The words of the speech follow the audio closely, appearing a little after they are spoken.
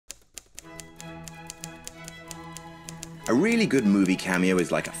A really good movie cameo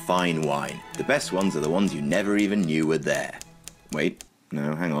is like a fine wine. The best ones are the ones you never even knew were there. Wait,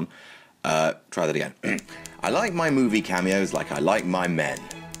 no, hang on. Try that again. I like my movie cameos like I like my men.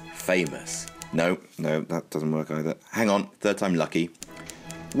 Famous. No, that doesn't work either. Hang on, third time lucky.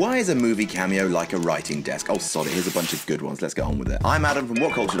 Why is a movie cameo like a writing desk? Oh, sod it, here's a bunch of good ones. Let's get on with it. I'm Adam from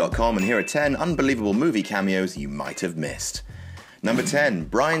Whatculture.com, and here are 10 unbelievable movie cameos you might have missed. Number 10,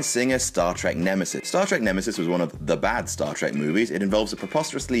 Bryan Singer, Star Trek Nemesis. Star Trek Nemesis was one of the bad Star Trek movies. It involves a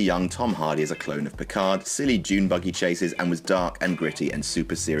preposterously young Tom Hardy as a clone of Picard, silly dune buggy chases, and was dark and gritty and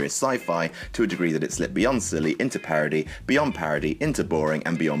super serious sci-fi to a degree that it slipped beyond silly into parody, beyond parody into boring,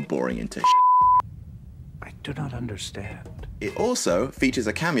 and beyond boring into I do not understand. It also features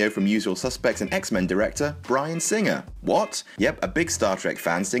a cameo from Usual Suspects and X-Men director Bryan Singer. What? Yep, a big Star Trek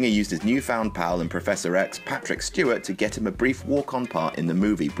fan, Singer used his newfound pal and Professor X, Patrick Stewart, to get him a brief walk-on part in the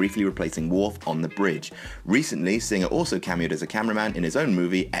movie, briefly replacing Worf on the bridge. Recently, Singer also cameoed as a cameraman in his own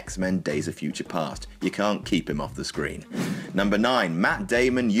movie, X-Men Days of Future Past. You can't keep him off the screen. Number 9, Matt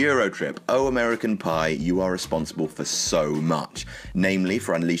Damon, Eurotrip. Oh, American Pie, you are responsible for so much. Namely,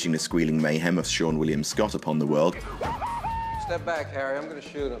 for unleashing the squealing mayhem of Sean William Scott upon the world. Step back, Harry. I'm gonna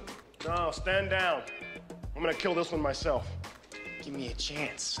shoot him. No, stand down. I'm gonna kill this one myself. Give me a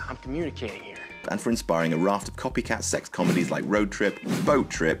chance. I'm communicating here. And for inspiring a raft of copycat sex comedies like Road Trip, Boat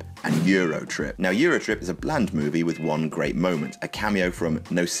Trip, and Eurotrip. Now, Eurotrip is a bland movie with one great moment, a cameo from,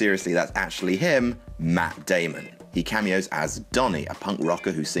 no seriously, that's actually him, Matt Damon. He cameos as Donnie, a punk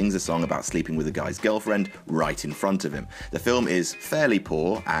rocker who sings a song about sleeping with a guy's girlfriend right in front of him. The film is fairly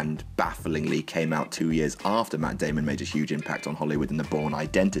poor and bafflingly came out 2 years after Matt Damon made a huge impact on Hollywood in The Bourne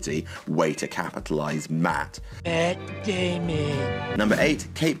Identity. Way to capitalize Matt. Matt Damon. Number 8,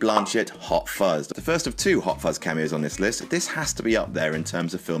 Cate Blanchett, Hot Fuzz. The first of 2 Hot Fuzz cameos on this list, this has to be up there in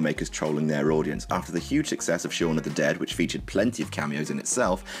terms of filmmakers trolling their audience. After the huge success of Shaun of the Dead, which featured plenty of cameos in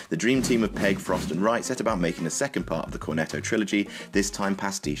itself, the dream team of Pegg, Frost and Wright set about making a second part of the Cornetto trilogy, this time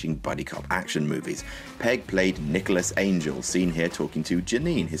pastiching buddy cop action movies. Pegg played Nicholas Angel, seen here talking to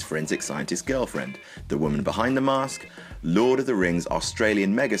Janine, his forensic scientist girlfriend. The woman behind the mask, Lord of the Rings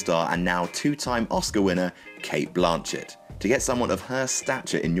Australian megastar and now 2-time Oscar winner, Cate Blanchett. To get someone of her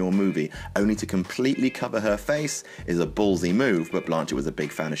stature in your movie, only to completely cover her face, is a ballsy move, but Blanchett was a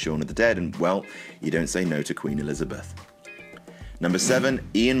big fan of Shaun of the Dead, and, well, you don't say no to Queen Elizabeth. Number 7,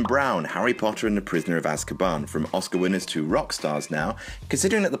 Ian Brown, Harry Potter and the Prisoner of Azkaban. From Oscar winners to rock stars now,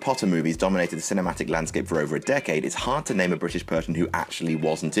 considering that the Potter movies dominated the cinematic landscape for over a decade, it's hard to name a British person who actually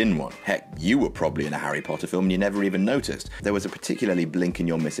wasn't in one. Heck, you were probably in a Harry Potter film and you never even noticed. There was a particularly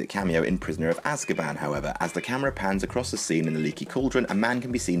blink-and-you'll-miss-it cameo in Prisoner of Azkaban, however. As the camera pans across the scene in the leaky cauldron, a man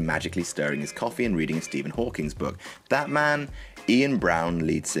can be seen magically stirring his coffee and reading a Stephen Hawking's book. That man, Ian Brown,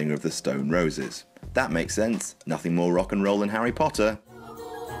 lead singer of the Stone Roses. That makes sense. Nothing more rock and roll than Harry Potter,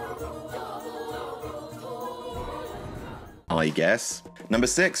 I guess. Number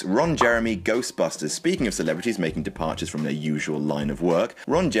 6, Ron Jeremy, Ghostbusters. Speaking of celebrities making departures from their usual line of work,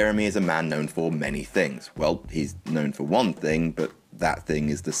 Ron Jeremy is a man known for many things. Well, he's known for one thing, but that thing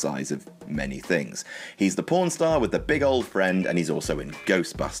is the size of many things. He's the porn star with the big old friend, and he's also in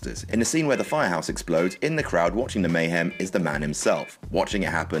Ghostbusters. In the scene where the firehouse explodes, in the crowd watching the mayhem is the man himself, watching it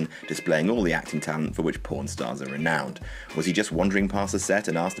happen, displaying all the acting talent for which porn stars are renowned. Was he just wandering past the set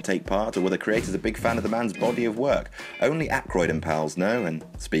and asked to take part, or were the creators a big fan of the man's body of work? Only Aykroyd and pals know, and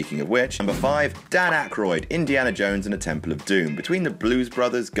speaking of which, number 5, Dan Aykroyd, Indiana Jones and a Temple of Doom. Between the Blues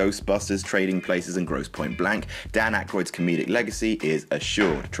Brothers, Ghostbusters, Trading Places and Grosse Pointe Blank, Dan Aykroyd's comedic legacy is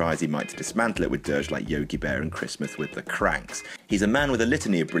assured. Try as he might to dismantle it with dirge like Yogi Bear and Christmas with the Cranks. He's a man with a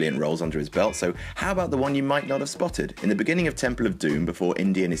litany of brilliant roles under his belt, so how about the one you might not have spotted? In the beginning of Temple of Doom, before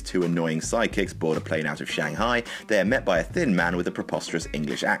Indy and his 2 annoying sidekicks board a plane out of Shanghai, they are met by a thin man with a preposterous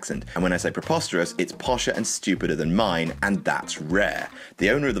English accent. And when I say preposterous, it's posher and stupider than mine, and that's rare.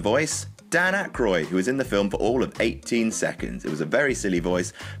 The owner of the voice? Dan Aykroyd, who was in the film for all of 18 seconds. It was a very silly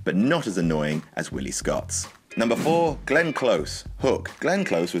voice, but not as annoying as Willie Scott's. Number 4, Glenn Close, Hook. Glenn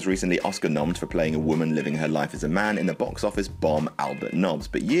Close was recently Oscar-nommed for playing a woman living her life as a man in the box office bomb Albert Nobbs,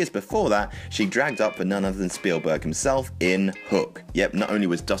 but years before that, she dragged up for none other than Spielberg himself in Hook. Yep, not only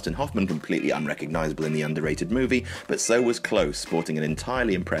was Dustin Hoffman completely unrecognisable in the underrated movie, but so was Close, sporting an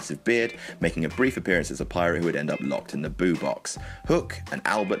entirely impressive beard, making a brief appearance as a pirate who would end up locked in the boo box. Hook and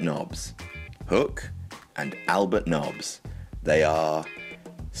Albert Nobbs. Hook and Albert Nobbs. They are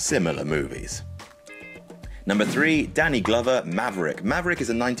similar movies. Number 3, Danny Glover, Maverick. Maverick is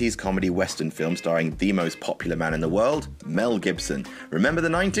a 90s comedy western film starring the most popular man in the world, Mel Gibson. Remember the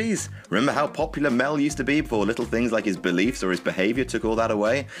 90s? Remember how popular Mel used to be before little things like his beliefs or his behaviour took all that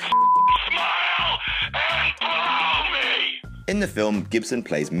away? Smile and blow me! In the film, Gibson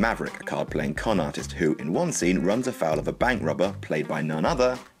plays Maverick, a card-playing con artist who, in one scene, runs afoul of a bank robber, played by none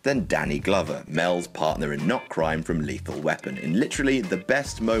other than Danny Glover, Mel's partner in Not Crime from Lethal Weapon. In literally the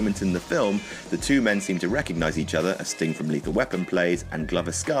best moment in the film, the two men seem to recognise each other as Sting from Lethal Weapon plays, and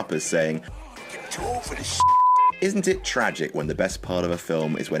Glover scarpers saying, "You're too old for this." Isn't it tragic when the best part of a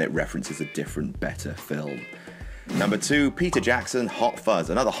film is when it references a different, better film? Number 2, Peter Jackson, Hot Fuzz,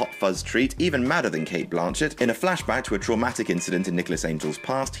 another Hot Fuzz treat, even madder than Cate Blanchett. In a flashback to a traumatic incident in Nicholas Angel's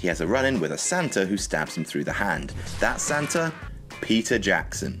past, he has a run-in with a Santa who stabs him through the hand. That Santa? Peter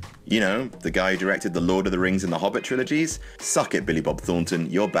Jackson. You know, the guy who directed the Lord of the Rings and the Hobbit trilogies? Suck it, Billy Bob Thornton,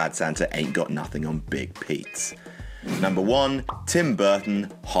 your bad Santa ain't got nothing on Big Pete's. Number 1, Tim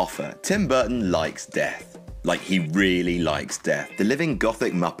Burton, Hoffa. Tim Burton likes death. Like, he really likes death. The living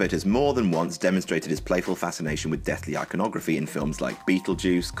gothic Muppet has more than once demonstrated his playful fascination with deathly iconography in films like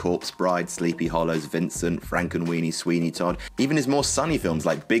Beetlejuice, Corpse Bride, Sleepy Hollows, Vincent, Frankenweenie, Sweeney Todd. Even his more sunny films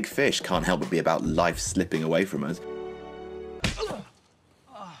like Big Fish can't help but be about life slipping away from us.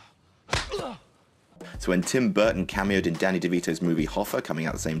 So when Tim Burton cameoed in Danny DeVito's movie Hoffa, coming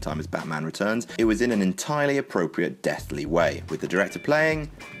out at the same time as Batman Returns, it was in an entirely appropriate deathly way, with the director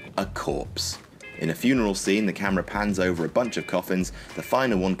playing a corpse. In a funeral scene, the camera pans over a bunch of coffins. The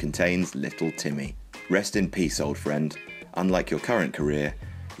final one contains little Timmy. Rest in peace, old friend. Unlike your current career,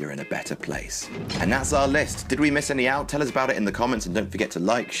 you're in a better place. And that's our list. Did we miss any out? Tell us about it in the comments, and don't forget to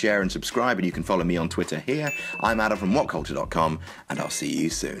like, share and subscribe, and you can follow me on Twitter here. I'm Adam from Whatculture.com, and I'll see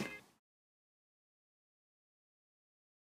you soon.